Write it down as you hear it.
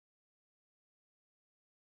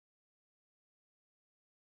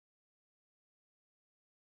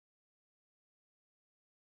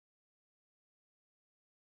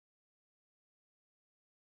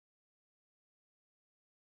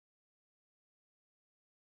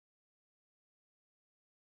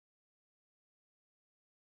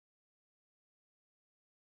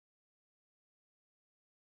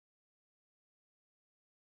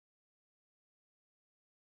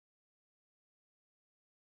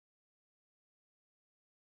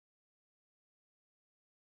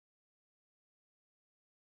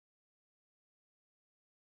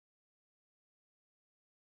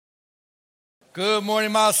Good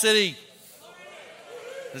morning, Miles City.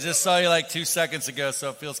 I just saw you like 2 seconds ago,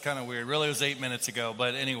 so it feels kind of weird. Really, it was 8 minutes ago,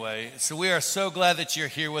 but anyway. So we are so glad that you're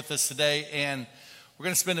here with us today, and we're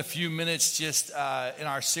going to spend a few minutes just in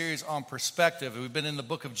our series on perspective. We've been in the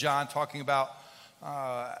book of John talking about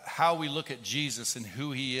how we look at Jesus and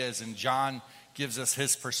who he is, and John gives us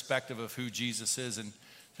his perspective of who Jesus is. And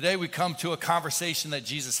today we come to a conversation that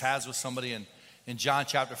Jesus has with somebody in John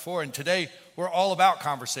chapter 4, and today we're all about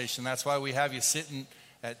conversation. That's why we have you sitting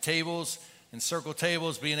at tables, in circle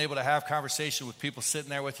tables, being able to have conversation with people sitting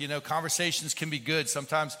there with you. You know, conversations can be good.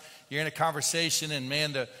 Sometimes you're in a conversation and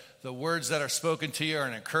man, the words that are spoken to you are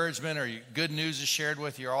an encouragement or good news is shared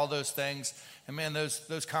with you, or all those things. And man,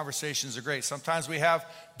 those conversations are great. Sometimes we have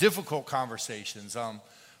difficult conversations.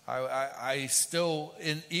 I still,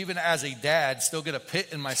 even as a dad, still get a pit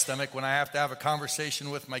in my stomach when I have to have a conversation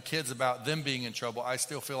with my kids about them being in trouble. I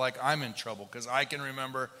still feel like I'm in trouble because I can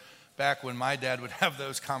remember back when my dad would have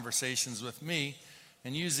those conversations with me,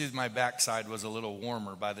 and usually my backside was a little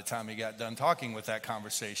warmer by the time he got done talking with that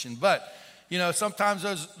conversation. But, you know, sometimes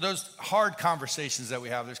those hard conversations that we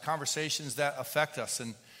have, there's conversations that affect us.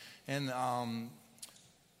 And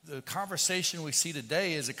the conversation we see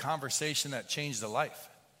today is a conversation that changed a life.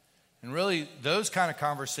 And really, those kind of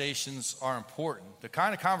conversations are important. The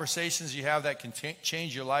kind of conversations you have that can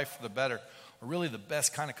change your life for the better are really the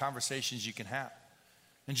best kind of conversations you can have.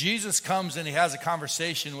 And Jesus comes and he has a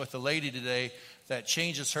conversation with a lady today that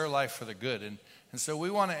changes her life for the good. And so we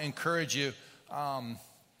want to encourage you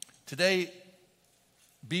today,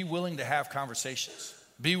 be willing to have conversations.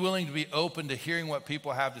 Be willing to be open to hearing what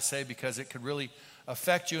people have to say, because it could really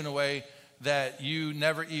affect you in a way that you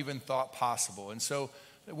never even thought possible. And so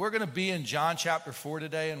we're going to be in John chapter 4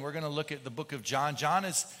 today, and we're going to look at the book of John. John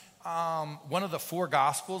is one of the four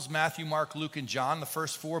Gospels: Matthew, Mark, Luke, and John, the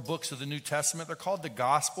first four books of the New Testament. They're called the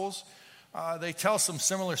Gospels. They tell some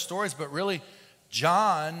similar stories, but really,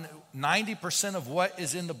 John, 90% of what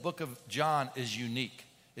is in the book of John is unique.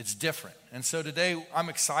 It's different. And so today, I'm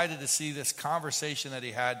excited to see this conversation that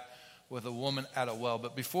he had with a woman at a well.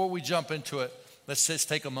 But before we jump into it, let's just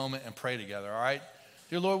take a moment and pray together, all right?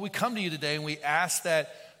 Dear Lord, we come to you today and we ask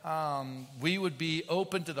that we would be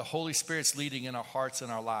open to the Holy Spirit's leading in our hearts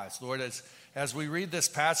and our lives. Lord, as we read this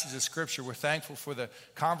passage of Scripture, we're thankful for the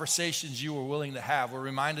conversations you were willing to have. We're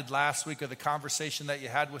reminded last week of the conversation that you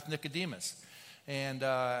had with Nicodemus and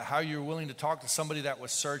how you were willing to talk to somebody that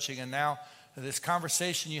was searching. And now this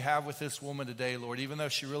conversation you have with this woman today, Lord, even though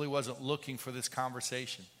she really wasn't looking for this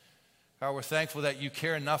conversation. God, we're thankful that you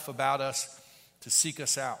care enough about us to seek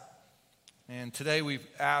us out. And today we've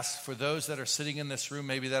asked for those that are sitting in this room,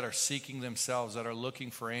 maybe that are seeking themselves, that are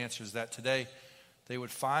looking for answers, that today they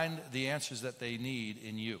would find the answers that they need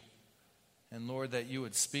in you. And Lord, that you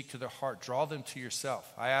would speak to their heart, draw them to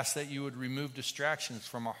yourself. I ask that you would remove distractions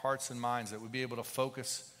from our hearts and minds, that we'd be able to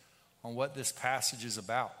focus on what this passage is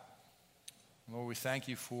about. Lord, we thank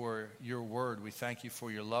you for your word. We thank you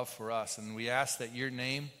for your love for us. And we ask that your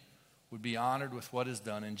name would be honored with what is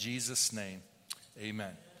done. In Jesus' name,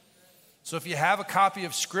 amen. So if you have a copy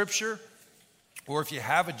of Scripture, or if you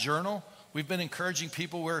have a journal, we've been encouraging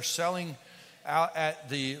people. We're selling out at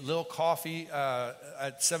the Little Coffee,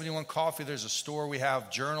 at 71 Coffee, there's a store. We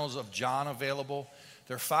have journals of John available.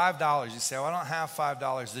 They're $5. You say, well, I don't have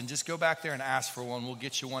 $5. Then just go back there and ask for one. We'll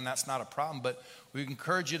get you one. That's not a problem. But we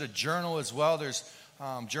encourage you to journal as well. There's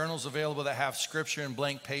journals available that have Scripture and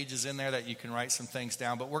blank pages in there that you can write some things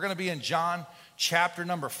down. But we're going to be in John chapter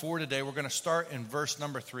number 4 today. We're going to start in verse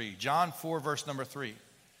number 3. John 4, verse number 3. It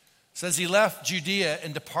says, he left Judea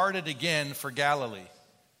and departed again for Galilee.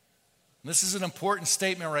 And this is an important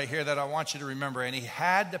statement right here that I want you to remember. And he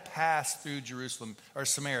had to pass through Jerusalem, or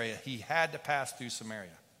Samaria. He had to pass through Samaria.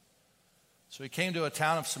 So he came to a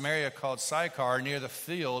town of Samaria called Sychar, near the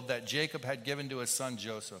field that Jacob had given to his son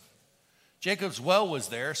Joseph. Jacob's well was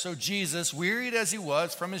there, so Jesus, wearied as he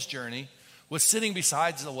was from his journey, was sitting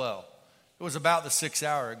beside the well. It was about the 6th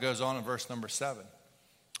hour. It goes on in verse number 7.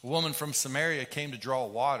 A woman from Samaria came to draw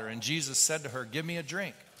water, and Jesus said to her, give me a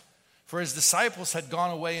drink. For his disciples had gone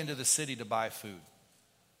away into the city to buy food.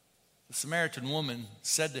 The Samaritan woman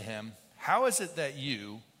said to him, how is it that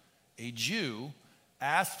you, a Jew,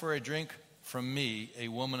 ask for a drink from me, a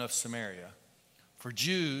woman of Samaria? For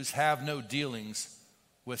Jews have no dealings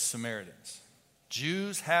with Samaritans.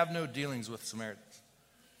 Jews have no dealings with Samaritans.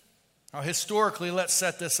 Now, historically, let's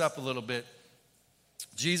set this up a little bit.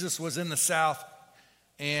 Jesus was in the south,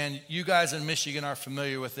 and you guys in Michigan are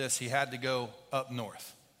familiar with this. He had to go up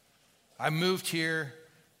north. I moved here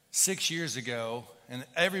 6 years ago, and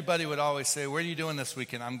everybody would always say, what are you doing this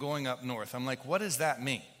weekend? I'm going up north. I'm like, what does that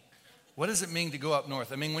mean? what does it mean to go up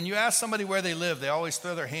north? I mean, when you ask somebody where they live, they always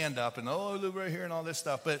throw their hand up and, oh, I live right here and all this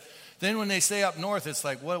stuff. But then when they say up north, it's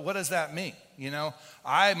like, what does that mean? You know,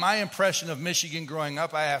 my impression of Michigan growing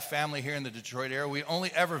up, I have family here in the Detroit area. We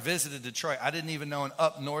only ever visited Detroit. I didn't even know an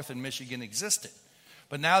up north in Michigan existed.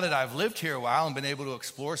 But now that I've lived here a while and been able to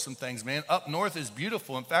explore some things, man, up north is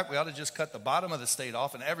beautiful. In fact, we ought to just cut the bottom of the state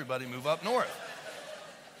off and everybody move up north.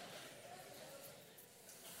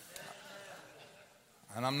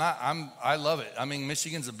 And I love it. I mean,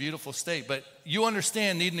 Michigan's a beautiful state, but you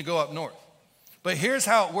understand needing to go up north. But here's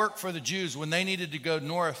how it worked for the Jews when they needed to go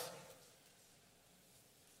north.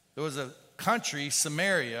 There was a country,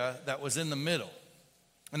 Samaria, that was in the middle.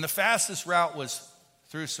 And the fastest route was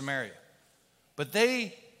through Samaria. But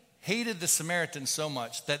they hated the Samaritans so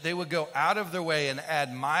much that they would go out of their way and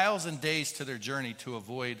add miles and days to their journey to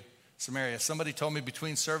avoid Samaria. Somebody told me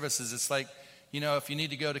between services, it's like, you know, if you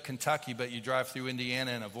need to go to Kentucky, but you drive through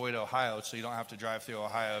Indiana and avoid Ohio, so you don't have to drive through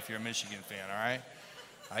Ohio if you're a Michigan fan, all right?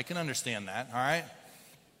 I can understand that, all right?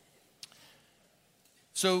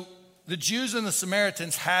 So the Jews and the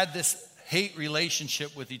Samaritans had this hate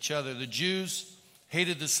relationship with each other. The Jews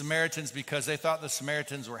hated the Samaritans because they thought the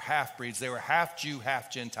Samaritans were half-breeds. They were half Jew, half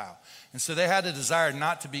Gentile. And so they had a desire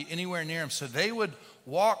not to be anywhere near them. So they would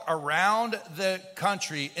walk around the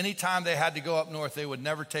country. Anytime they had to go up north, they would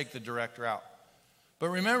never take the direct route. But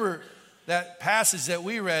remember that passage that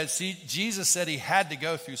we read, see, Jesus said he had to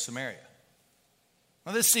go through Samaria.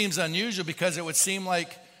 Now this seems unusual because it would seem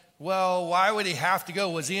like, well, why would he have to go?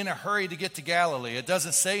 Was he in a hurry to get to Galilee? It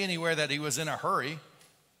doesn't say anywhere that he was in a hurry.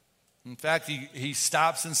 In fact, he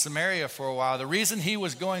stops in Samaria for a while. The reason he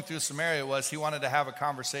was going through Samaria was he wanted to have a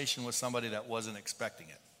conversation with somebody that wasn't expecting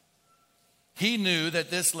it. He knew that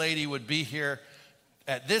this lady would be here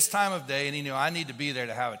at this time of day, and he knew I need to be there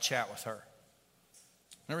to have a chat with her.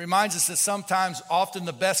 And it reminds us that sometimes, often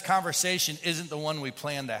the best conversation isn't the one we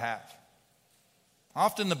plan to have.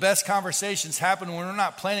 Often the best conversations happen when we're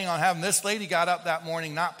not planning on having. This lady got up that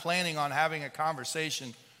morning not planning on having a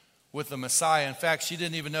conversation with the Messiah. In fact, she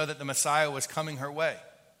didn't even know that the Messiah was coming her way.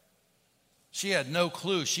 She had no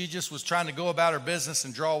clue. She just was trying to go about her business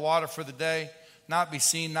and draw water for the day, not be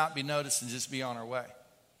seen, not be noticed, and just be on her way.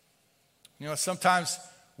 You know, sometimes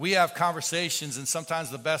we have conversations, and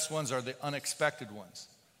sometimes the best ones are the unexpected ones.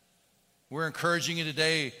 We're encouraging you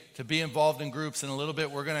today to be involved in groups. In a little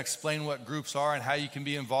bit, we're going to explain what groups are and how you can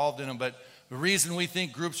be involved in them. But the reason we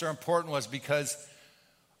think groups are important was because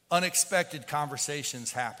unexpected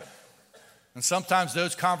conversations happen. And sometimes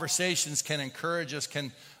those conversations can encourage us,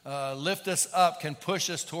 can lift us up, can push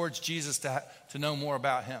us towards Jesus to know more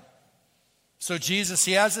about him. So Jesus,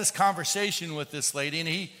 he has this conversation with this lady, and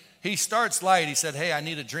he starts light. He said, hey, I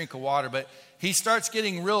need a drink of water. But he starts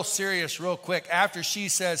getting real serious real quick after she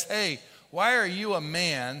says, hey, why are you a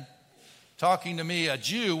man talking to me, a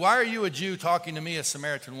Jew? Why are you a Jew talking to me, a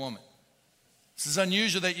Samaritan woman? This is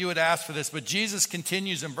unusual that you would ask for this, but Jesus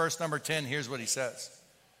continues in verse number 10. Here's what he says.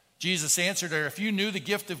 Jesus answered her, if you knew the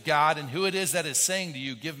gift of God and who it is that is saying to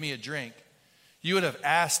you, give me a drink, you would have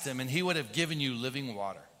asked him, and he would have given you living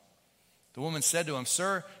water. The woman said to him,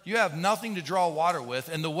 sir, you have nothing to draw water with,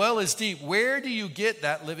 and the well is deep. Where do you get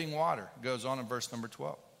that living water? It goes on in verse number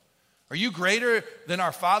 12. Are you greater than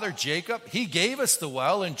our father Jacob? He gave us the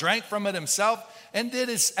well and drank from it himself, and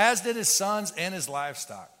as did his sons and his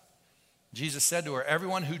livestock. Jesus said to her,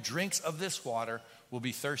 everyone who drinks of this water will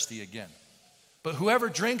be thirsty again. But whoever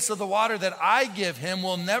drinks of the water that I give him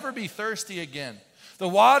will never be thirsty again. The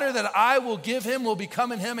water that I will give him will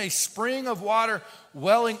become in him a spring of water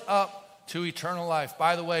welling up to eternal life.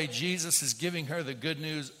 By the way, Jesus is giving her the good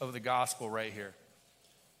news of the gospel right here.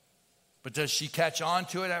 But does she catch on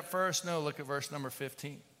to it at first? No, look at verse number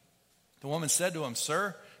 15. The woman said to him,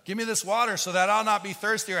 sir, give me this water so that I'll not be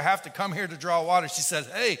thirsty or have to come here to draw water. She says,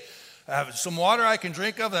 hey, I have some water I can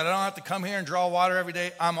drink of that I don't have to come here and draw water every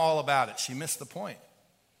day. I'm all about it. She missed the point.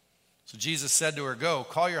 So Jesus said to her, go,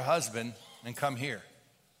 call your husband and come here.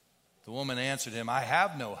 The woman answered him, I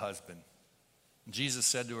have no husband. And Jesus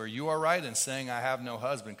said to her, you are right in saying I have no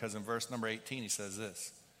husband, because in verse number 18 he says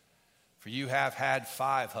this. For you have had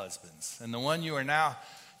 5 husbands, and the one you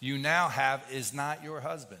now have is not your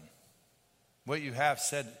husband. What you have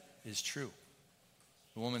said is true.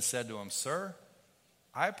 The woman said to him, sir,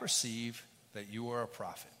 I perceive that you are a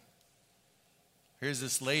prophet. Here's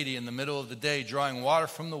this lady in the middle of the day drawing water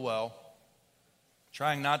from the well,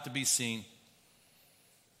 trying not to be seen.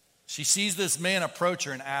 She sees this man approach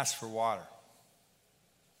her and ask for water.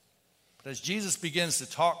 But as Jesus begins to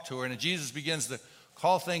talk to her, and as Jesus begins to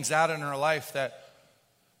call things out in her life that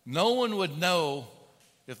no one would know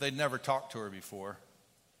if they'd never talked to her before,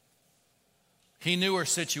 He knew her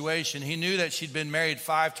situation. He knew that she'd been married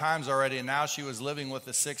 5 times already, and now she was living with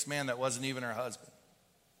a 6th man that wasn't even her husband.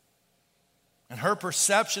 And her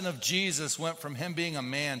perception of Jesus went from him being a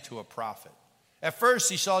man to a prophet. At first,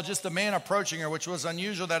 he saw just a man approaching her, which was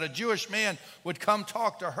unusual that a Jewish man would come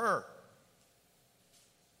talk to her.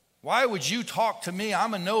 Why would you talk to me?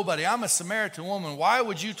 I'm a nobody. I'm a Samaritan woman. Why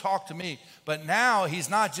would you talk to me? But now he's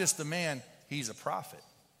not just a man, he's a prophet.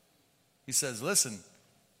 He says, listen,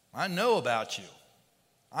 I know about you.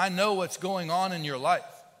 I know what's going on in your life.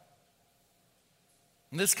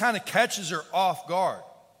 And this kind of catches her off guard.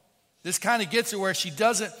 This kind of gets her where she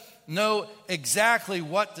doesn't know exactly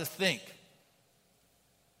what to think.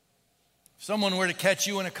 If someone were to catch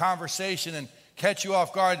you in a conversation and catch you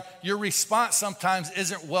off guard, your response sometimes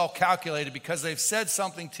isn't well calculated because they've said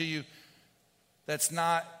something to you that's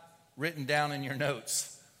not written down in your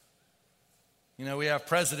notes. You know, we have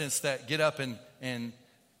presidents that get up and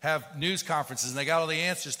have news conferences, and they got all the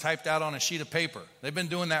answers typed out on a sheet of paper. They've been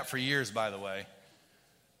doing that for years, by the way.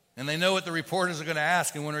 And they know what the reporters are going to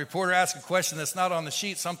ask. And when a reporter asks a question that's not on the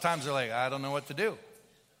sheet, sometimes they're like, I don't know what to do.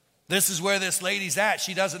 This is where this lady's at.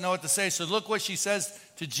 She doesn't know what to say. So look what she says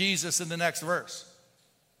to Jesus in the next verse.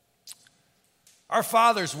 Our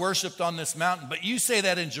fathers worshiped on this mountain, but you say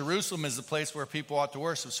that in Jerusalem is the place where people ought to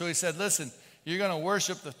worship. So he said, listen, you're going to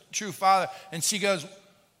worship the true Father. And she goes,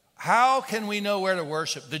 how can we know where to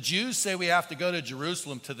worship? The Jews say we have to go to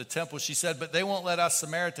Jerusalem to the temple. She said, but they won't let us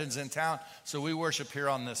Samaritans in town, so we worship here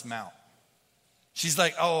on this mount. She's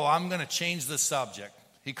like, oh, I'm going to change the subject.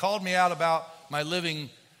 He called me out about my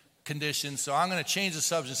living conditions, so I'm going to change the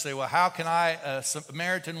subject and say, well, how can I, a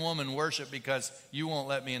Samaritan woman, worship because you won't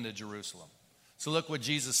let me into Jerusalem? So look what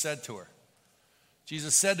Jesus said to her.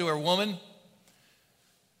 Jesus said to her, woman,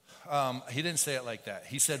 he didn't say it like that.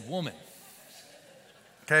 He said, woman.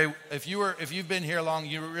 Okay, if you've been here long,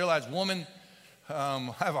 you realize woman,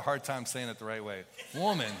 I have a hard time saying it the right way.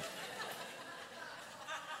 Woman.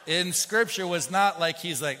 In Scripture was not like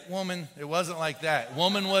he's like, woman. It wasn't like that.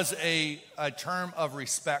 Woman was a term of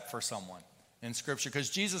respect for someone in Scripture because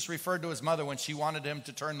Jesus referred to his mother when she wanted him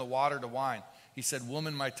to turn the water to wine. He said,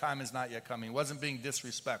 woman, my time is not yet coming. He wasn't being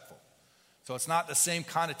disrespectful. So it's not the same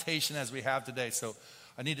connotation as we have today. So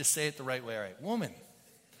I need to say it the right way. All right, woman.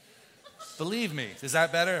 Believe me. Is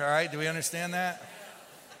that better? All right, do we understand that?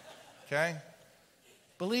 Okay.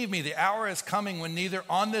 Believe me, the hour is coming when neither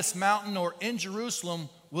on this mountain nor in Jerusalem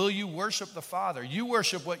will you worship the Father. You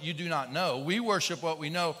worship what you do not know. We worship what we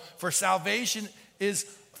know. For salvation is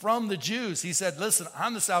from the Jews. He said, listen,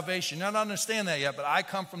 I'm the salvation. You don't understand that yet, but I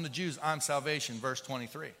come from the Jews. I'm salvation. Verse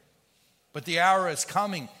 23. But the hour is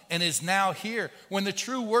coming and is now here when the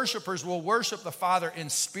true worshipers will worship the Father in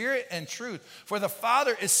spirit and truth. For the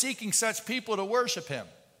Father is seeking such people to worship him.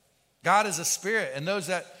 God is a spirit, and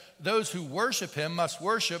those who worship him must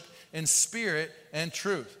worship in spirit and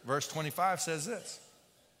truth. Verse 25 says this.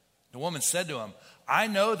 The woman said to him, I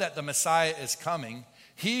know that the Messiah is coming,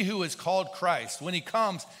 he who is called Christ. When he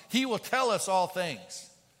comes, he will tell us all things.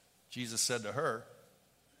 Jesus said to her,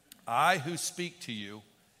 I who speak to you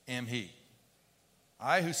am he.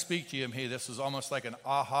 I who speak to you am he. This was almost like an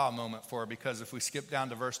aha moment for her because if we skip down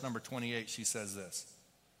to verse number 28, she says this.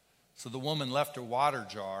 So the woman left her water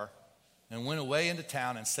jar and went away into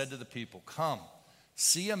town and said to the people, come,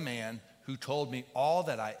 see a man who told me all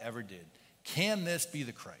that I ever did. Can this be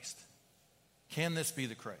the Christ? Can this be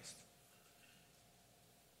the Christ?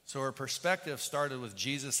 So her perspective started with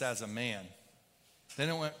Jesus as a man. Then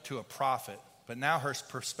it went to a prophet. But now her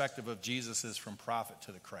perspective of Jesus is from prophet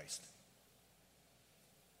to the Christ.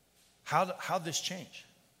 How'd this change?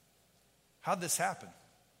 How'd this happen?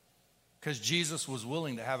 Because Jesus was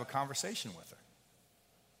willing to have a conversation with her.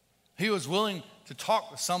 He was willing to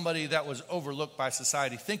talk with somebody that was overlooked by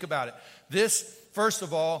society. Think about it. This, first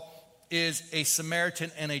of all, is a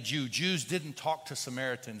Samaritan and a Jew. Jews didn't talk to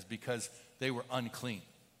Samaritans because they were unclean.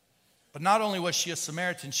 But not only was she a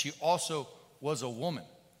Samaritan, she also was a woman.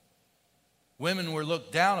 Women were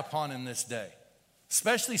looked down upon in this day,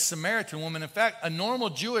 especially Samaritan women. In fact, a normal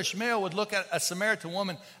Jewish male would look at a Samaritan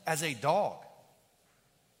woman as a dog.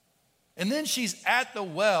 And then she's at the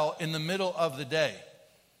well in the middle of the day.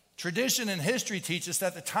 Tradition and history teach us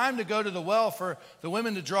that the time to go to the well for the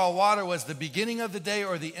women to draw water was the beginning of the day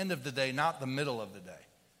or the end of the day, not the middle of the day.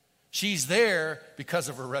 She's there because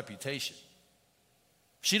of her reputation.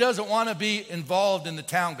 She doesn't want to be involved in the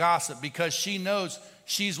town gossip because she knows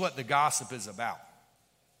she's what the gossip is about.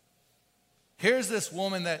 Here's this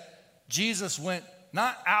woman that Jesus went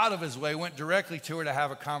not out of his way, went directly to her to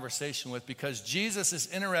have a conversation with because Jesus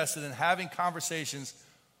is interested in having conversations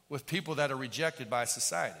with people that are rejected by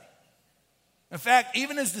society. In fact,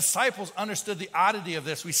 even his disciples understood the oddity of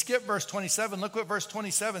this. We skip verse 27. Look what verse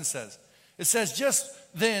 27 says. It says, just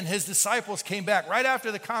then his disciples came back right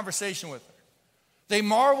after the conversation with her. They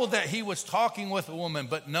marveled that he was talking with a woman,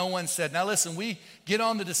 but no one said. Now listen, we get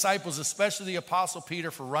on the disciples, especially the Apostle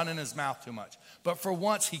Peter, for running his mouth too much. But for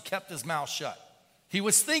once, he kept his mouth shut. He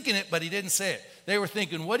was thinking it, but he didn't say it. They were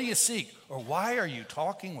thinking, what do you seek? Or why are you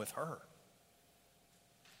talking with her?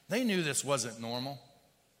 They knew this wasn't normal.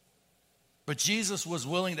 But Jesus was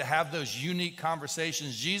willing to have those unique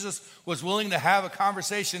conversations. Jesus was willing to have a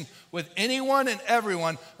conversation with anyone and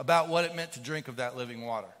everyone about what it meant to drink of that living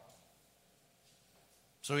water.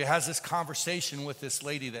 So he has this conversation with this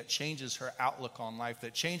lady that changes her outlook on life,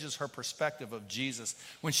 that changes her perspective of Jesus.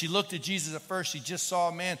 When she looked at Jesus at first, she just saw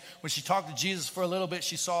a man. When she talked to Jesus for a little bit,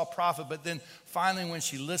 she saw a prophet. But then finally, when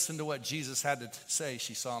she listened to what Jesus had to say,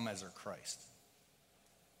 she saw him as her Christ.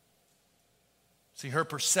 See, her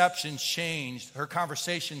perception changed. Her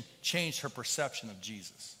conversation changed her perception of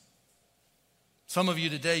Jesus. Some of you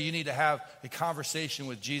today, you need to have a conversation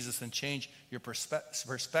with Jesus and change your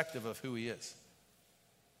perspective of who he is.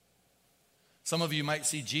 Some of you might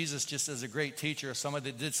see Jesus just as a great teacher or someone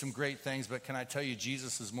that did some great things, but can I tell you,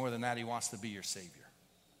 Jesus is more than that. He wants to be your Savior.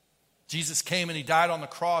 Jesus came and he died on the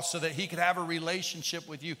cross so that he could have a relationship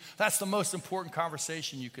with you. That's the most important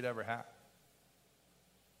conversation you could ever have.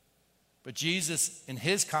 But Jesus, in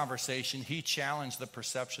his conversation, he challenged the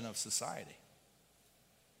perception of society.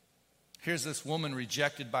 Here's this woman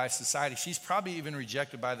rejected by society. She's probably even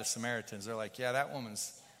rejected by the Samaritans. They're like, yeah, that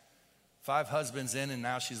woman's 5 husbands in and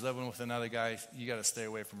now she's living with another guy. You got to stay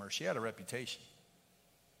away from her. She had a reputation.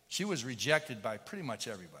 She was rejected by pretty much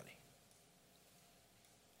everybody.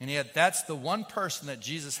 And yet that's the one person that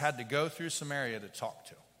Jesus had to go through Samaria to talk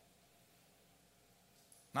to.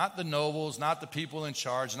 Not the nobles, not the people in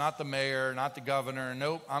charge, not the mayor, not the governor.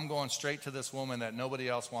 Nope, I'm going straight to this woman that nobody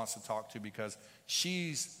else wants to talk to because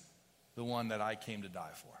she's the one that I came to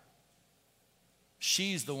die for.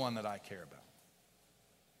 She's the one that I care about.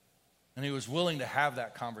 And he was willing to have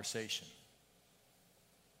that conversation.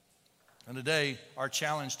 And today, our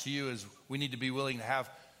challenge to you is we need to be willing to have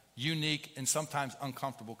unique and sometimes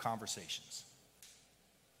uncomfortable conversations.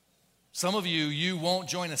 Some of you, you won't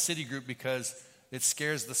join a city group because it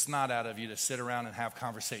scares the snot out of you to sit around and have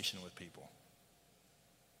conversation with people.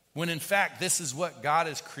 When in fact, this is what God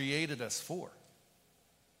has created us for.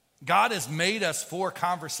 God has made us for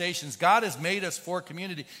conversations. God has made us for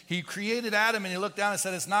community. He created Adam and he looked down and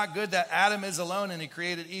said, it's not good that Adam is alone, and he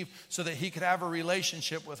created Eve so that he could have a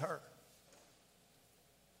relationship with her.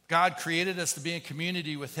 God created us to be in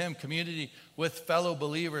community with him, community with fellow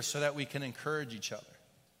believers so that we can encourage each other.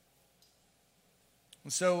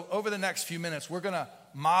 And so over the next few minutes, we're going to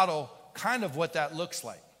model kind of what that looks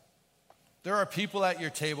like. There are people at your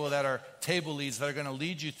table that are table leads that are going to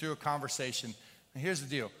lead you through a conversation. And here's the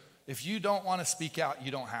deal. If you don't want to speak out,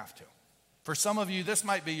 you don't have to. For some of you, this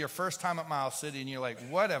might be your first time at Miles City, and you're like,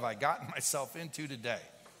 what have I gotten myself into today?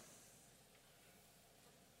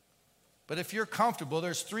 But if you're comfortable,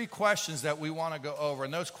 there's 3 questions that we want to go over,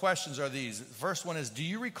 and those questions are these. The first one is, do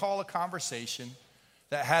you recall a conversation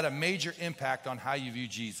that had a major impact on how you view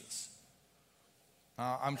Jesus?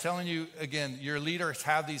 I'm telling you, again, your leaders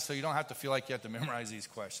have these so you don't have to feel like you have to memorize these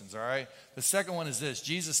questions, all right? The second one is this.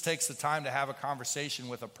 Jesus takes the time to have a conversation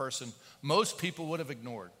with a person most people would have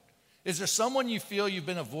ignored. Is there someone you feel you've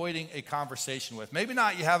been avoiding a conversation with? Maybe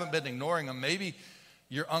not, you haven't been ignoring them. Maybe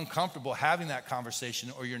you're uncomfortable having that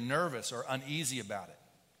conversation, or you're nervous or uneasy about it.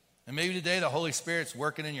 And maybe today the Holy Spirit's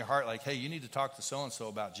working in your heart like, hey, you need to talk to so-and-so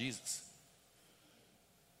about Jesus.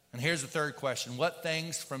 And here's the third question. What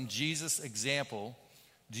things from Jesus' example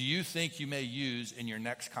do you think you may use in your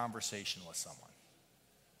next conversation with someone?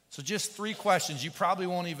 So just 3 questions. You probably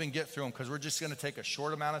won't even get through them because we're just going to take a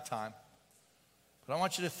short amount of time. But I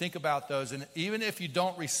want you to think about those. And even if you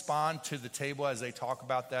don't respond to the table as they talk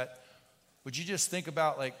about that, would you just think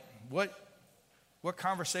about like, what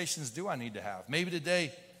conversations do I need to have? Maybe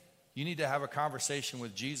today you need to have a conversation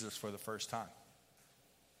with Jesus for the first time.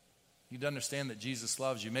 You need to understand that Jesus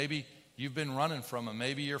loves you. Maybe you've been running from him.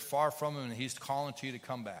 Maybe you're far from him and he's calling to you to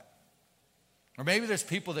come back. Or maybe there's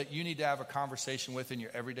people that you need to have a conversation with in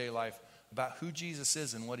your everyday life about who Jesus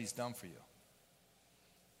is and what he's done for you.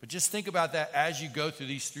 But just think about that as you go through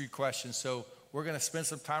these 3 questions. So we're going to spend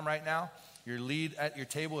some time right now. Your lead at your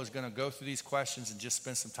table is going to go through these questions and just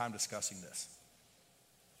spend some time discussing this.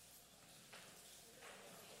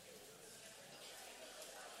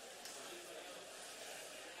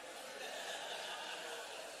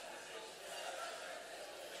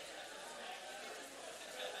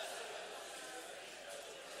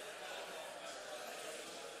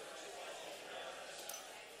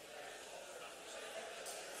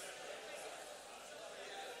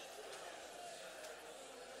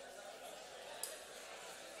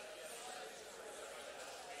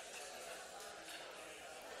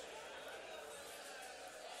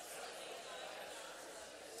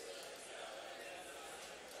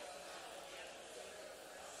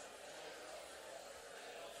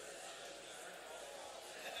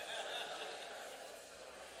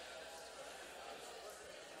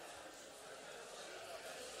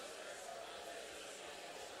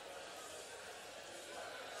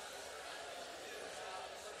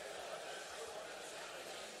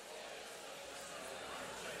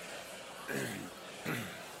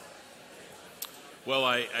 Well,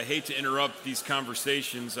 I hate to interrupt these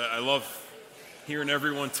conversations. I love hearing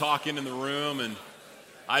everyone talking in the room, and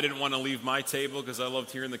I didn't want to leave my table because I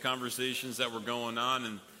loved hearing the conversations that were going on.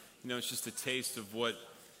 And it's just a taste of what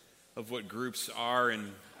groups are.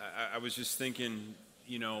 And I was just thinking,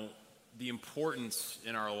 the importance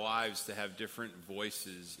in our lives to have different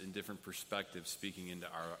voices and different perspectives speaking into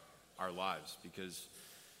our lives, because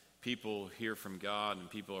people hear from God and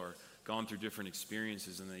people are gone through different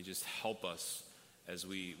experiences, and they just help us as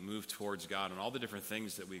we move towards God and all the different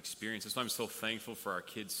things that we experience. That's why I'm so thankful for our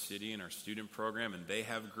Kids City and our student program, and they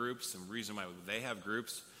have groups. And the reason why they have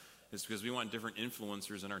groups is because we want different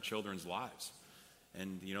influencers in our children's lives.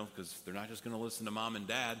 And, because they're not just going to listen to mom and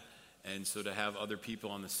dad. And so to have other people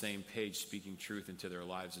on the same page speaking truth into their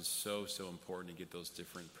lives is so, so important to get those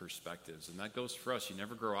different perspectives. And that goes for us. You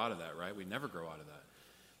never grow out of that, right? We never grow out of that.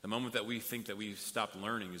 The moment that we think that we've stopped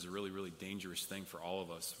learning is a really, really dangerous thing for all of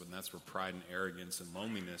us. And that's where pride and arrogance and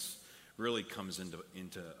loneliness really comes into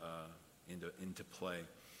play.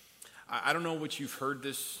 I don't know what you've heard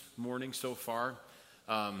this morning so far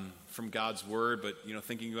from God's Word, but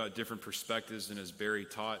thinking about different perspectives, and as Barry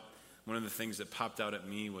taught, one of the things that popped out at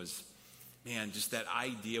me was, man, just that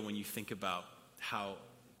idea when you think about how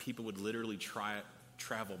people would literally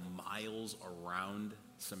travel miles around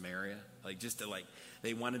Samaria,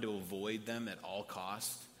 they wanted to avoid them at all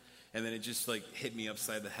costs. And then it just hit me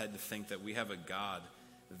upside the head to think that we have a God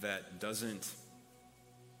that doesn't,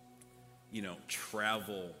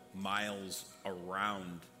 travel miles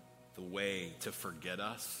around the way to forget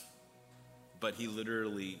us, but he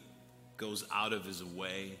literally goes out of his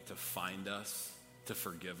way to find us, to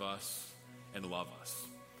forgive us, and love us.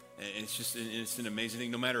 And it's an amazing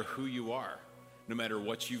thing, no matter who you are, no matter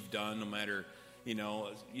what you've done, no matter,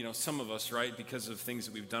 some of us, right, because of things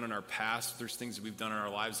that we've done in our past, there's things that we've done in our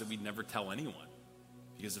lives that we'd never tell anyone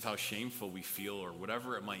because of how shameful we feel or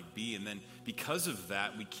whatever it might be. And then because of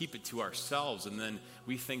that, we keep it to ourselves. And then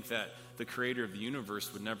we think that the creator of the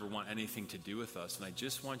universe would never want anything to do with us. And I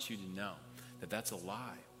just want you to know that that's a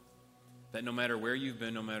lie. That no matter where you've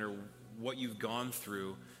been, no matter what you've gone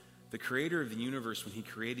through, the creator of the universe, when he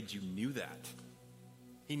created you, knew that.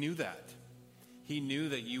 He knew that. He knew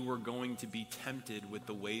that you were going to be tempted with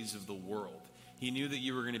the ways of the world. He knew that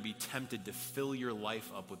you were going to be tempted to fill your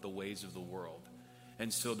life up with the ways of the world.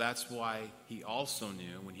 And so that's why he also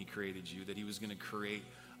knew when he created you that he was going to create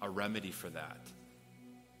a remedy for that.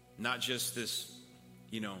 Not just this,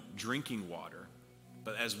 drinking water,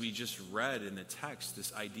 but as we just read in the text,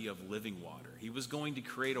 this idea of living water. He was going to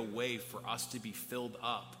create a way for us to be filled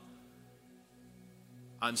up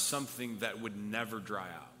on something that would never dry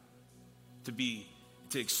out.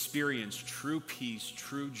 To experience true peace,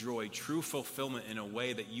 true joy, true fulfillment in a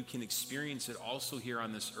way that you can experience it also here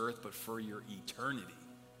on this earth, but for your eternity.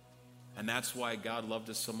 And that's why God loved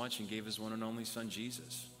us so much and gave his one and only son,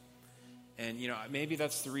 Jesus. And, maybe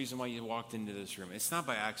that's the reason why you walked into this room. It's not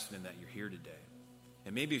by accident that you're here today.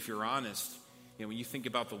 And maybe if you're honest, when you think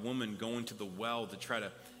about the woman going to the well to try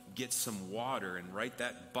to get some water, and right,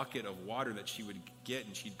 that bucket of water that she would get,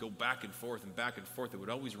 and she'd go back and forth, it would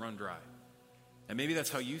always run dry. And maybe that's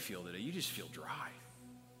how you feel today. You just feel dry.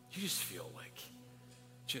 You just feel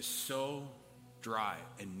just so dry,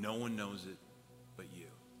 and no one knows it but you.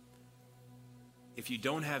 If you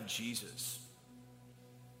don't have Jesus,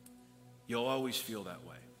 you'll always feel that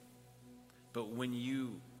way. But when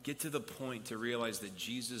you get to the point to realize that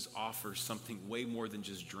Jesus offers something way more than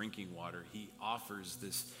just drinking water, he offers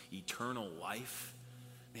this eternal life,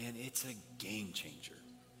 man, it's a game changer.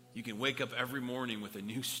 You can wake up every morning with a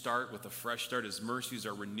new start, with a fresh start. His mercies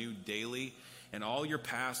are renewed daily. And all your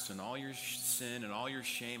past and all your sin and all your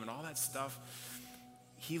shame and all that stuff,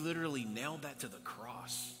 he literally nailed that to the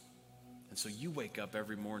cross. And so you wake up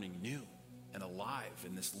every morning new and alive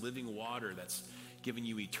in this living water that's giving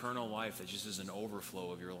you eternal life that just is an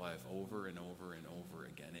overflow of your life over and over and over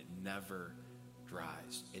again. It never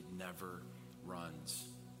dries. It never runs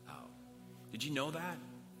out. Did you know that?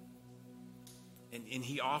 And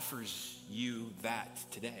he offers you that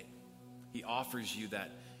today. He offers you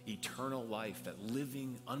that eternal life, that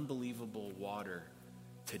living, unbelievable water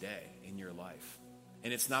today in your life.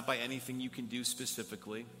 And it's not by anything you can do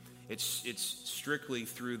specifically. It's strictly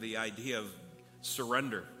through the idea of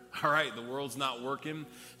surrender. All right, the world's not working,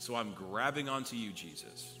 so I'm grabbing onto you,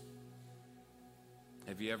 Jesus.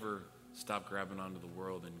 Have you ever stopped grabbing onto the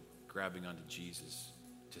world and grabbing onto Jesus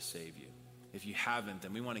to save you? If you haven't,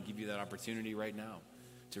 then we want to give you that opportunity right now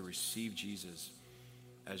to receive Jesus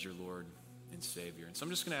as your Lord and Savior. And so I'm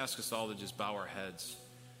just going to ask us all to just bow our heads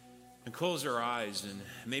and close our eyes. And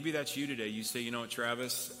maybe that's you today. You say,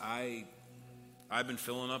 Travis, I I've been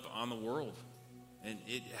filling up on the world, and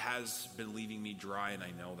it has been leaving me dry, and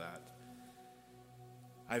I know that.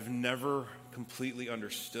 I've never completely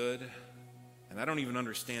understood, and I don't even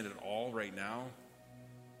understand it all right now,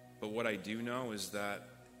 but what I do know is that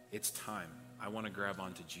it's time. I want to grab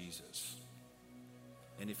onto Jesus.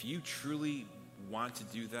 And if you truly want to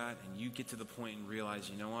do that, and you get to the point and realize,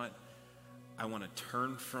 you know what? I want to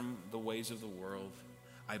turn from the ways of the world.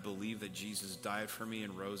 I believe that Jesus died for me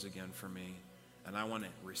and rose again for me, and I want to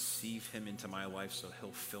receive him into my life so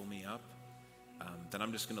he'll fill me up, then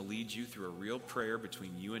I'm just going to lead you through a real prayer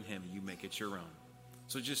between you and him. You make it your own.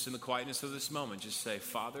 So just in the quietness of this moment, just say,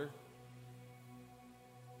 Father,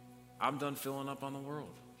 I'm done filling up on the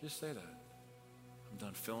world. Just say that. I'm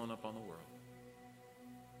done filling up on the world.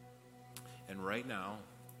 And right now,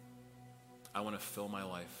 I want to fill my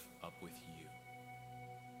life up with you.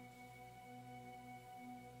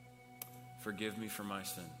 Forgive me for my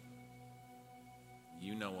sin.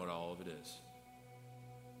 You know what all of it is.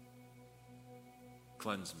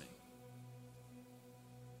 Cleanse me.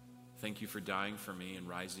 Thank you for dying for me and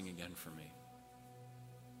rising again for me.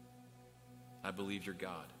 I believe you're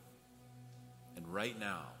God. And right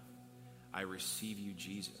now, I receive you,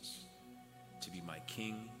 Jesus, to be my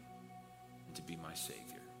King and to be my Savior.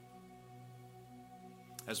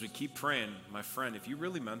 As we keep praying, my friend, if you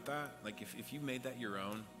really meant that, like if you made that your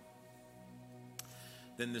own,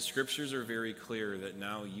 then the scriptures are very clear that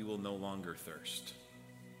now you will no longer thirst.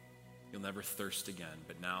 You'll never thirst again,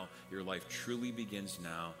 but now your life truly begins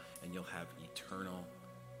now, and you'll have eternal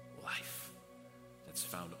life that's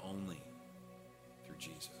found only through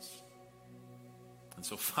Jesus. And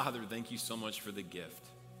so, Father, thank you so much for the gift.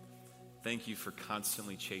 Thank you for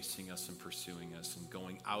constantly chasing us and pursuing us and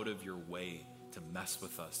going out of your way to mess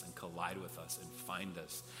with us and collide with us and find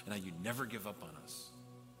us, and how you never give up on us.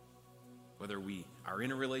 Whether we are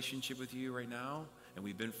in a relationship with you right now, and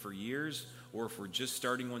we've been for years, or if we're just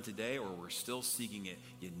starting one today, or we're still seeking it,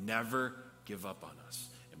 you never give up on us.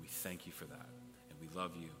 And we thank you for that. And we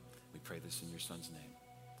love you. We pray this in your son's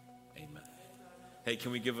name. Amen. Hey,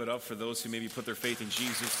 can we give it up for those who maybe put their faith in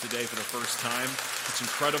Jesus today for the first time? It's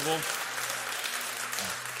incredible.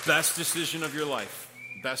 Best decision of your life.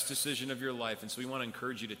 Best decision of your life. And so we want to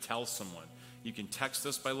encourage you to tell someone. You can text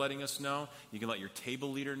us by letting us know. You can let your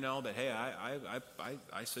table leader know that, hey,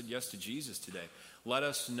 I said yes to Jesus today. Let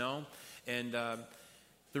us know. And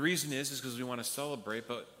the reason is because we want to celebrate,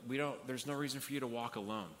 but there's no reason for you to walk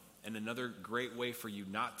alone. And another great way for you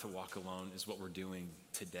not to walk alone is what we're doing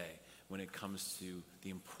today when it comes to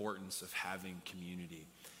the importance of having community.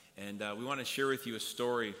 And we want to share with you a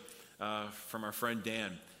story from our friend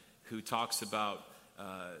Dan, who talks about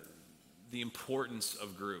the importance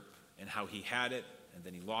of group and how he had it, and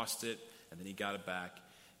then he lost it, and then he got it back.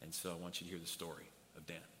 And so I want you to hear the story of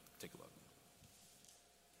Dan. Take a look.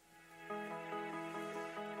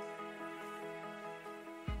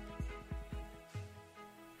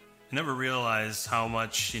 I never realized how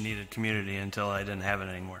much you needed community until I didn't have it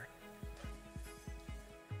anymore.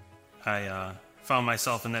 I found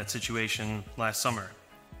myself in that situation last summer.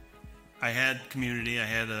 I had community. I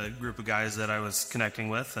had a group of guys that I was connecting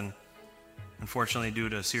with, and unfortunately, due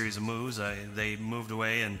to a series of moves, they moved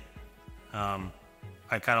away, and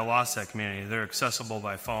I kind of lost that community. They're accessible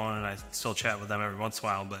by phone, and I still chat with them every once in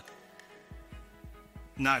a while, but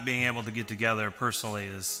not being able to get together personally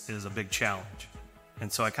is a big challenge.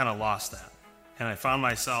 And so I kind of lost that. And I found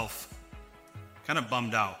myself kind of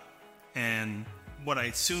bummed out. And what I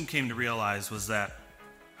soon came to realize was that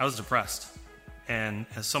I was depressed. And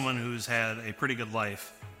as someone who's had a pretty good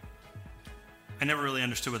life, I never really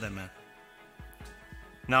understood what that meant.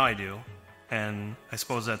 Now I do, and I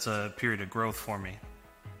suppose that's a period of growth for me.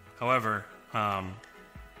 However,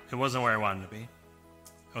 it wasn't where I wanted to be.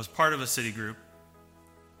 I was part of a city group,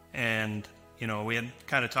 and we had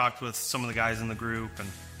kind of talked with some of the guys in the group, and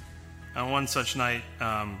on one such night,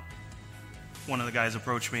 one of the guys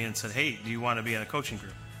approached me and said, "Hey, do you want to be in a coaching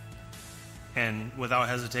group?" And without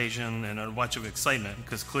hesitation and a bunch of excitement,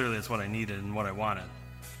 because clearly it's what I needed and what I wanted,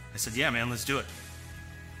 I said, "Yeah, man, let's do it."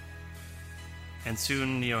 And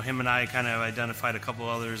soon, him and I kind of identified a couple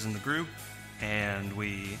others in the group, and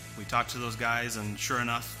we talked to those guys, and sure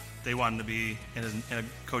enough, they wanted to be in a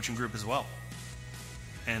coaching group as well.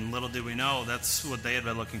 And little did we know, that's what they had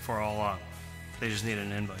been looking for all along. They just needed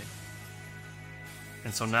an invite.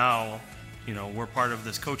 And so now, we're part of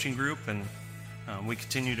this coaching group, and we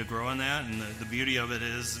continue to grow in that. And the beauty of it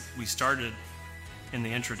is we started in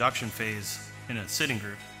the introduction phase in a sitting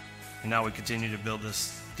group, and now we continue to build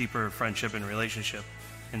this deeper friendship and relationship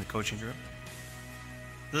in the coaching group.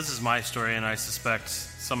 This is my story, and I suspect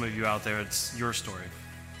some of you out there, it's your story.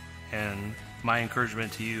 And my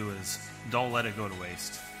encouragement to you is don't let it go to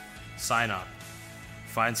waste. Sign up.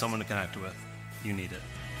 Find someone to connect with. You need it.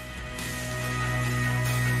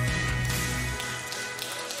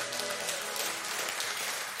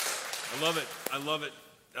 I love it. I love it.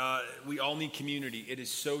 We all need community. It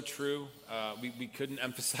is so true. We couldn't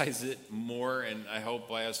emphasize it more, and I hope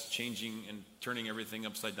by us changing and turning everything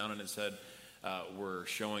upside down on its head, we're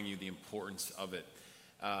showing you the importance of it.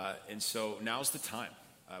 And so now's the time.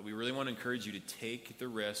 We really want to encourage you to take the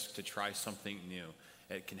risk to try something new.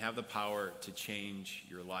 It can have the power to change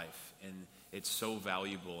your life, and it's so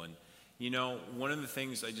valuable. And, one of the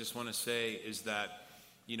things I just want to say is that,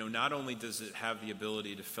 not only does it have the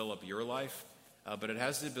ability to fill up your life, but it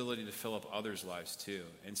has the ability to fill up others' lives too.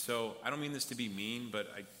 And so I don't mean this to be mean, but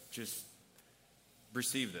I just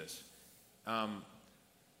receive this.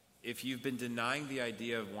 If you've been denying the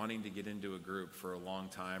idea of wanting to get into a group for a long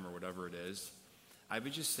time or whatever it is, I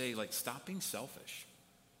would just say, stop being selfish.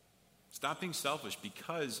 Stop being selfish,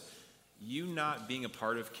 because you not being a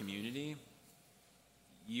part of community,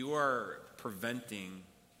 you are preventing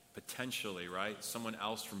potentially, right, someone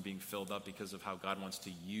else from being filled up because of how God wants to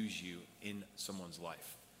use you in someone's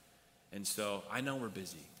life. And so I know we're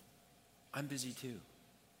busy. I'm busy too.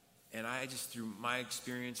 And I just, through my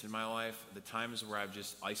experience in my life, the times where I've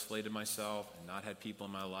just isolated myself and not had people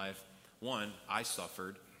in my life, one, I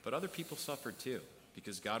suffered, but other people suffered too,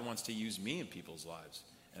 because God wants to use me in people's lives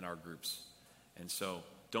and our groups. And so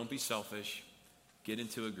don't be selfish. Get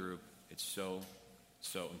into a group. It's so,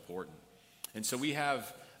 so important. And so we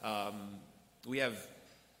have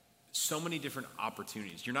so many different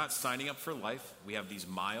opportunities. You're not signing up for life. We have these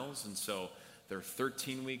miles, and so there are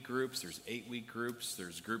 13-week groups, there's 8-week groups,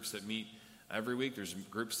 there's groups that meet every week, there's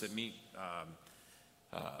groups that meet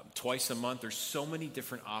twice a month. There's so many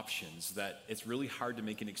different options that it's really hard to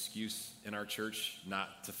make an excuse in our church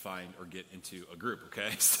not to find or get into a group,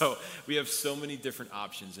 okay? So we have so many different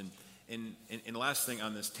options. And last thing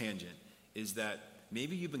on this tangent is that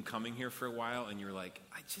maybe you've been coming here for a while and you're like,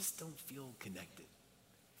 I just don't feel connected.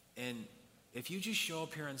 And if you just show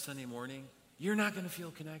up here on Sunday morning, you're not going to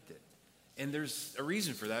feel connected. And there's a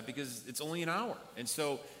reason for that, because it's only an hour. And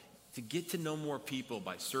so to get to know more people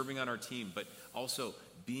by serving on our team, but also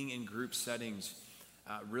being in group settings,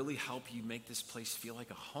 really help you make this place feel like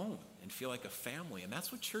a home and feel like a family. And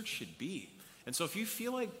that's what church should be. And so if you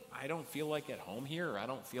feel like, I don't feel like at home here, or I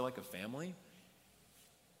don't feel like a family,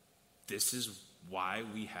 this is why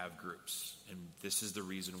we have groups. And this is the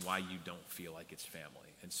reason why you don't feel like it's family.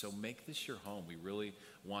 And so make this your home. We really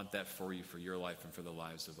want that for you, for your life, and for the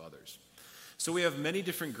lives of others. So we have many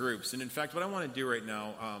different groups. And in fact, what I want to do right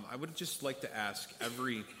now, I would just like to ask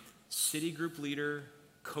every city group leader,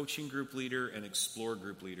 coaching group leader, and explore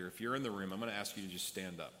group leader, if you're in the room, I'm going to ask you to just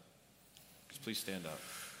stand up. Just please stand up.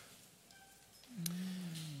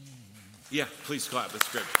 Yeah, please clap.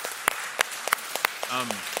 That's great.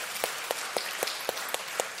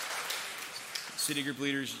 City group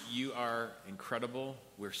leaders, you are incredible.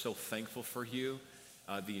 We're so thankful for you.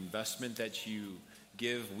 The investment that you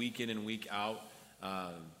give week in and week out,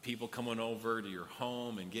 people coming over to your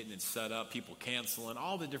home and getting it set up, people canceling,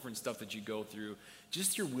 all the different stuff that you go through.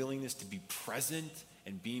 Just your willingness to be present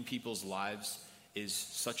and be in people's lives is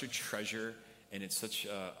such a treasure, and it's such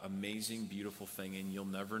an amazing, beautiful thing, and you'll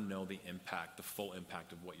never know the impact, the full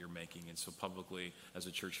impact of what you're making. And so publicly, as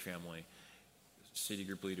a church family, city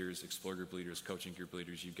group leaders, explore group leaders, coaching group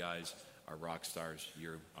leaders, you guys are rock stars.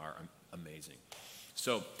 You are amazing.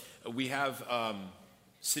 So we have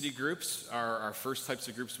city groups are our first types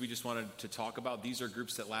of groups we just wanted to talk about. These are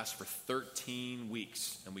groups that last for 13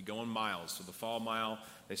 weeks, and we go in miles. So the fall mile,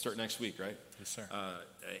 they start next week, right? Yes, sir.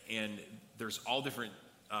 And there's all different,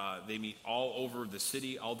 they meet all over the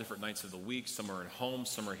city, all different nights of the week. Some are at home,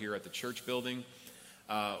 some are here at the church building.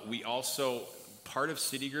 We also, part of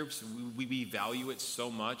city groups, we value it so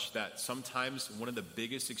much that sometimes one of the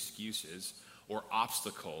biggest excuses or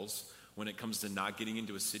obstacles when it comes to not getting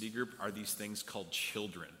into a city group are these things called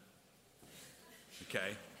children.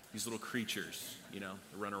 Okay? These little creatures, that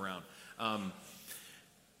run around.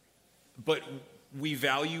 But we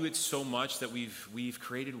value it so much that we've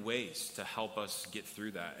created ways to help us get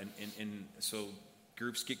through that. And so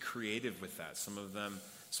groups get creative with that. Some of them.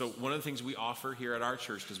 So one of the things we offer here at our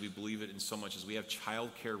church, because we believe it in so much, is we have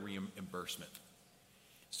childcare reimbursement.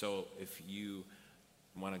 So if you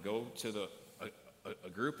want to go to a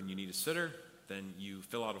group and you need a sitter, then you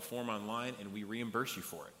fill out a form online and we reimburse you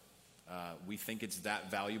for it. We think it's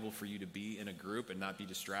that valuable for you to be in a group and not be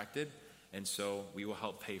distracted, and so we will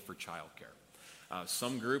help pay for childcare.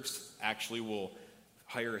 Some groups actually will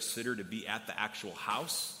hire a sitter to be at the actual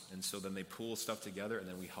house, and so then they pool stuff together, and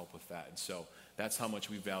then we help with that. And so that's how much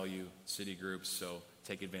we value city groups, so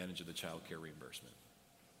take advantage of the child care reimbursement.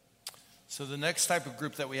 So the next type of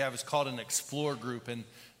group that we have is called an Explore group, and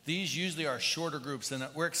these usually are shorter groups, and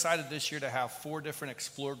we're excited this year to have 4 different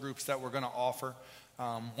Explore groups that we're going to offer.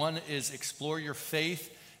 One is Explore Your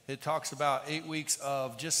Faith. It talks about 8 weeks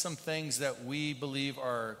of just some things that we believe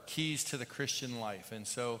are keys to the Christian life. And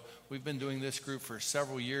so we've been doing this group for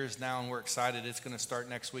several years now, and we're excited. It's going to start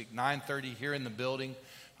next week, 9:30 here in the building.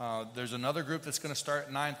 There's another group that's going to start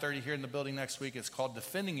at 9:30 here in the building next week. It's called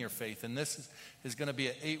Defending Your Faith, and this is going to be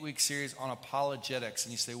an 8-week series on apologetics.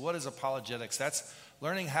 And you say, what is apologetics? That's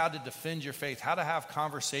learning how to defend your faith, how to have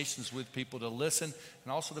conversations with people, to listen,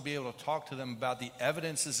 and also to be able to talk to them about the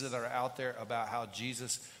evidences that are out there about how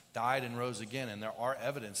Jesus died and rose again, and there are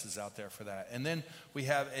evidences out there for that. And then we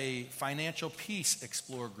have a Financial Peace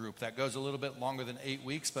Explore group that goes a little bit longer than 8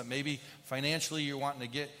 weeks, but maybe financially you're wanting to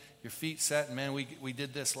get your feet set. And man, we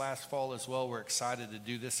did this last fall as well. We're excited to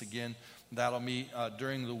do this again. That'll meet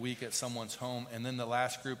during the week at someone's home. And then the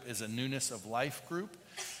last group is a Newness of Life group.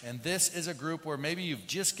 And this is a group where maybe you've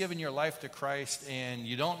just given your life to Christ and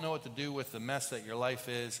you don't know what to do with the mess that your life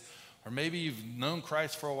is. Or maybe you've known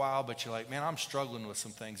Christ for a while, but you're like, man, I'm struggling with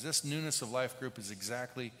some things. This Newness of Life group is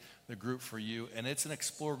exactly the group for you. And it's an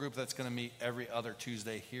Explore group that's going to meet every other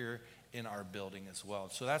Tuesday here in our building as well.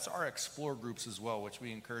 So that's our Explore groups as well, which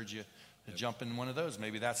we encourage you to jump in one of those.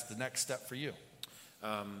 Maybe that's the next step for you.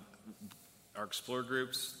 Our Explore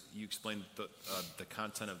groups, you explained the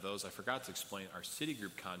content of those. I forgot to explain our city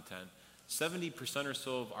group content. 70% or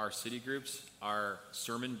so of our city groups are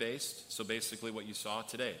sermon-based. So basically what you saw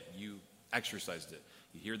today, you exercised it.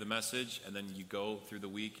 You hear the message, and then you go through the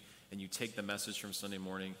week, and you take the message from Sunday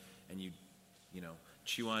morning, and you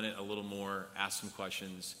chew on it a little more, ask some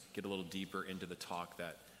questions, get a little deeper into the talk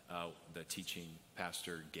that the teaching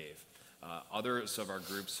pastor gave. Others of our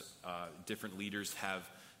groups, different leaders have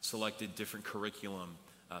selected different curriculum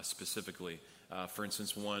specifically. For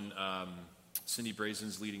instance, one, Cindy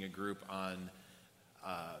Brazen's leading a group on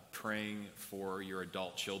praying for your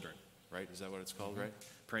adult children, right? Is that what it's called, right?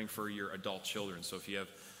 Praying for your adult children. So if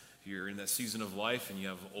you're in that season of life and you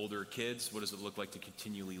have older kids, what does it look like to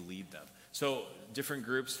continually lead them? So different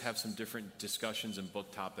groups have some different discussions and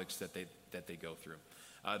book topics that they go through.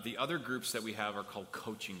 The other groups that we have are called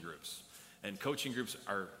coaching groups. And coaching groups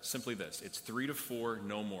are simply this. It's 3 to 4,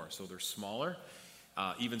 no more. So they're smaller,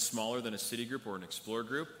 even smaller than a city group or an Explore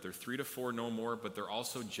group. They're 3 to 4, no more, but they're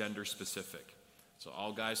also gender specific. So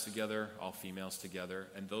all guys together, all females together.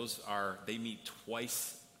 And they meet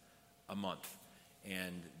twice a month.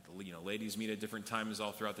 And ladies meet at different times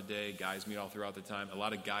all throughout the day. Guys meet all throughout the time. A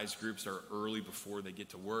lot of guys groups are early before they get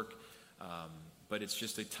to work. But it's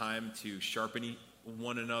just a time to sharpen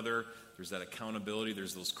one another. There's that accountability.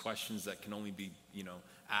 There's those questions that can only be,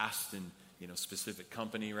 asked in, specific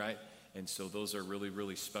company, right? And so those are really,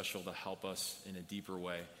 really special to help us in a deeper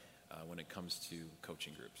way when it comes to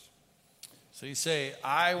coaching groups. So you say,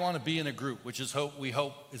 I want to be in a group, which is we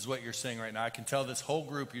hope is what you're saying right now. I can tell this whole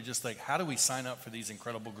group, you're just like, how do we sign up for these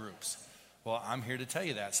incredible groups? Well, I'm here to tell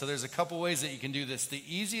you that. So there's a couple ways that you can do this. The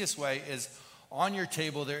easiest way is on your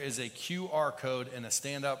table, there is a QR code and a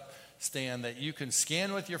stand-up stand that you can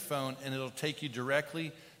scan with your phone, and it'll take you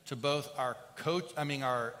directly to both our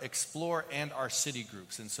Explore and our city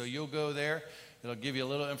groups. And so you'll go there. It'll give you a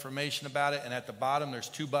little information about it. And at the bottom, there's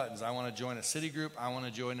 2 buttons. I want to join a city group. I want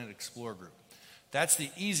to join an Explore group. That's the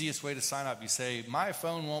easiest way to sign up. You say, my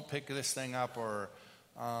phone won't pick this thing up, or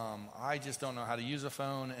I just don't know how to use a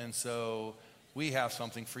phone, and so we have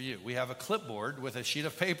something for you. We have a clipboard with a sheet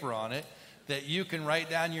of paper on it that you can write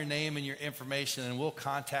down your name and your information, and we'll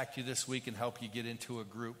contact you this week and help you get into a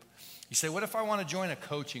group. You say, what if I want to join a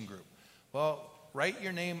coaching group? Well, write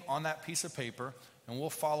your name on that piece of paper, and we'll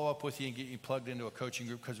follow up with you and get you plugged into a coaching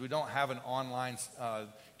group, because we don't have an online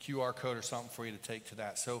QR code or something for you to take to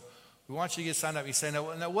that. So we want you to get signed up. You say, now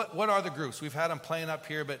what are the groups? We've had them playing up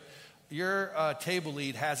here, but your table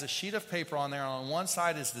lead has a sheet of paper on there. On one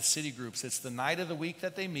side is the city groups. It's the night of the week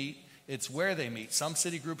that they meet. It's where they meet. Some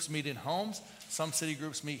city groups meet in homes. Some city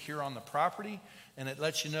groups meet here on the property. And it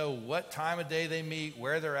lets you know what time of day they meet,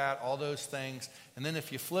 where they're at, all those things. And then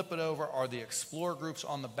if you flip it over, are the Explore groups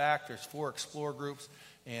on the back. There's 4 Explore groups.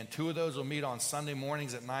 And 2 of those will meet on Sunday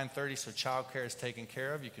mornings at 9:30, so childcare is taken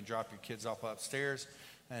care of. You can drop your kids off upstairs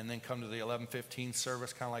and then come to the 11:15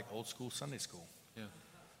 service, kind of like old school Sunday school. Yeah.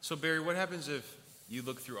 So Barry, what happens if you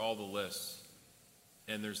look through all the lists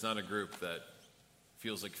and there's not a group that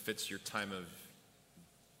feels like fits your time of,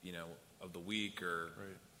 of the week or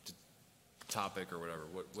topic or whatever?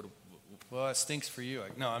 Well, it stinks for you.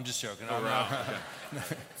 No, I'm just joking. Oh, wow.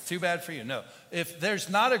 Okay. Too bad for you. No. If there's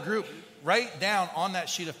not a group, write down on that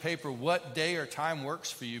sheet of paper what day or time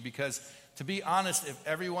works for you, because to be honest, if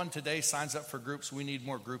everyone today signs up for groups, we need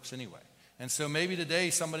more groups anyway. And so maybe today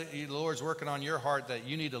the Lord's working on your heart that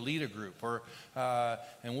you need to lead a group,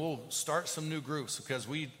 and we'll start some new groups, because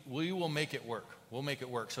we will make it work. We'll make it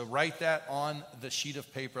work. So write that on the sheet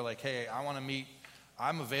of paper, like, hey, I want to meet.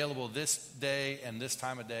 I'm available this day and this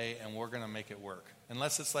time of day, and we're going to make it work.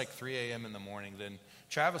 Unless it's like 3 a.m. in the morning, then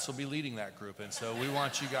Travis will be leading that group. And so we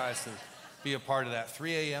want you guys to be a part of that.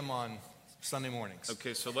 3 a.m. on Sunday mornings.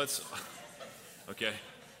 Okay, so let's... Okay,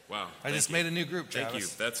 wow. I just made a new group, Travis. Thank you.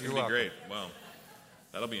 That's going to be great. Wow.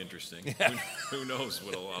 That'll be interesting. Yeah. Who knows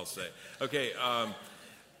what I'll say. Okay,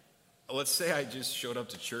 let's say I just showed up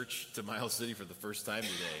to church, to Miles City for the first time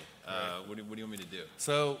today. What do you want me to do?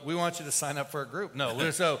 So we want you to sign up for a group.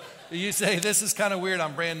 No, so you say, this is kind of weird.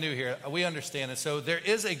 I'm brand new here. We understand it. So there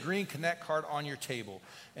is a green Connect card on your table.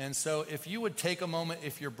 And so if you would take a moment,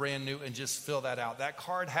 if you're brand new, and just fill that out. That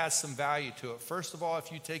card has some value to it. First of all,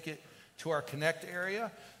 if you take it to our Connect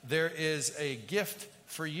area, there is a gift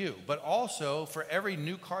for you. But also, for every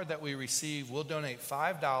new card that we receive, we'll donate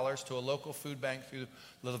 $5 to a local food bank through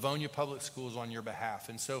Livonia Public Schools on your behalf.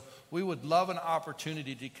 And so we would love an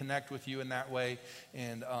opportunity to connect with you in that way.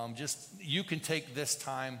 And you can take this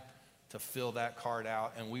time to fill that card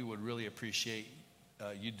out, and we would really appreciate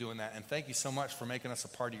you doing that. And thank you so much for making us a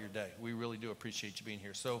part of your day. We really do appreciate you being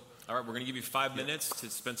here. So, all right, we're going to give you 5 minutes to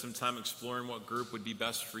spend some time exploring what group would be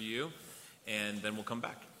best for you, and then we'll come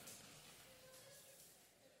back.